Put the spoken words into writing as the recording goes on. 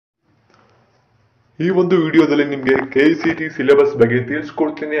ಈ ಒಂದು ವಿಡಿಯೋದಲ್ಲಿ ನಿಮಗೆ ಕೆಸಿಟಿ ಸಿಲೆಬಸ್ ಬಗ್ಗೆ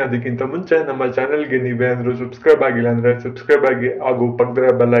ತಿಳಿಸ್ಕೊಡ್ತೀನಿ. ಅದಕ್ಕಿಂತ ಮುಂಚೆ ನಮ್ಮ ಚಾನೆಲ್ಗೆ ನೀವೇನಾದರೂ ಸಬ್ಸ್ಕ್ರೈಬ್ ಆಗಿಲ್ಲ ಅಂದ್ರೆ ಸಬ್ಸ್ಕ್ರೈಬ್ ಆಗಿ ಹಾಗೂ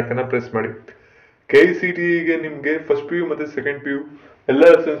ಪಕ್ಕದ ಬೆಲ್ ಐಕಾನ್ ಪ್ರೆಸ್ ಮಾಡಿ. ಕೆಸಿಟಿಗೆ ನಿಮಗೆ ಫಸ್ಟ್ ಪಿ ಯು ಮತ್ತೆ ಸೆಕೆಂಡ್ ಪಿ ಯು ಎಲ್ಲ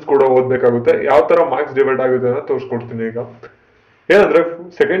ಲೆಸನ್ಸ್ ಕೂಡ ಓದಬೇಕಾಗುತ್ತೆ. ಯಾವ ತರ ಮಾರ್ಕ್ಸ್ ಡಿವೈಡ್ ಆಗುತ್ತೆ ಅಂತ ತೋರಿಸ್ಕೊಡ್ತೀನಿ. ಈಗ ಏನಂದ್ರೆ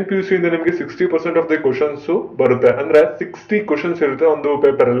ಸೆಕೆಂಡ್ ಪಿ ಯು ಸಿ ಇಂದ ನಿಮಗೆ 60% ಆಫ್ ದಿ ಕ್ವಶನ್ಸ್ ಬರುತ್ತೆ. ಅಂದ್ರೆ 60 ಕ್ವಶನ್ಸ್ ಇರುತ್ತೆ ಒಂದು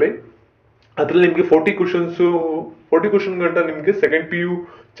ಪೇಪರ್ ಅಲ್ಲಿ. ಅದ್ರಲ್ಲಿ ನಿಮ್ಗೆ 40 ಕ್ವಶನ್ ಗಂಟ ನಿಮ್ಗೆ ಸೆಕೆಂಡ್ ಪಿ ಯು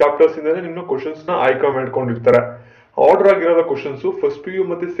ಚಾಪ್ಟರ್ಸ್ ಇಂದಾನೆ ನಿಮ್ಮ ಕ್ವಶನ್ಸ್ ನ ಆಯ್ಕೆ ಮಾಡ್ಕೊಂಡಿರ್ತಾರೆ. ಆರ್ಡರ್ ಆಗಿರೋ ಕ್ವಶನ್ಸ್ ಫಸ್ಟ್ ಪಿ ಯು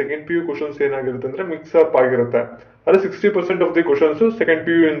ಮತ್ತೆ ಸೆಕೆಂಡ್ ಪಿ ಯು ಕ್ವಶನ್ಸ್ ಏನಾಗಿರುತ್ತೆ ಅಂದ್ರೆ ಮಿಕ್ಸ್ ಅಪ್ ಆಗಿರುತ್ತೆ. ಅದೇ 60% of the questions second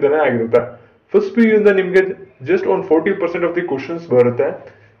P U ಇಂದಾನೆ ಆಗಿರುತ್ತೆ. ಫಸ್ಟ್ ಪಿ ಯು ಇಂದ ನಿಮ್ಗೆ ಜಸ್ಟ್ ಒಂದು 40% ಆಫ್ ದಿ ಕ್ವಶನ್ಸ್ ಬರುತ್ತೆ.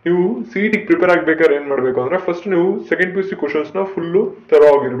 ನೀವು ಸಿಇಟಿ ಪ್ರಿಪೇರ್ ಆಗ್ಬೇಕಾದ್ರೆ ಏನ್ ಮಾಡ್ಬೇಕು ಅಂದ್ರೆ ಫಸ್ಟ್ ನೀವು second P U C questions ನ ಫುಲ್ಲು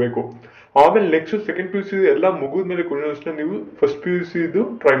ತರವಾಗಿರ್ಬೇಕು. ಆಮೇಲೆ next second P U C ಎಲ್ಲ ಮುಗಿದ್ಮೇಲೆ ಕ್ವಶನ್ಸ್ ನ ನೀವು ಫಸ್ಟ್ ಪಿ ಯು ಸಿ ಇದು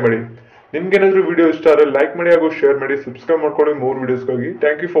ಟ್ರೈ ಮಾಡಿ. ನಿಮ್ಗೆ ಏನಾದ್ರೂ ವಿಡಿಯೋ ಇಷ್ಟ ಆದರೆ ಲೈಕ್ ಮಾಡಿ ಹಾಗೂ ಶೇರ್ ಮಾಡಿ, ಸಬ್ಸ್ಕ್ರೈಬ್ ಮಾಡ್ಕೊಳ್ಳಿ more ವಿಡಿಯೋಸ್ಗಾಗಿ.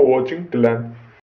 Thank you for watching till end.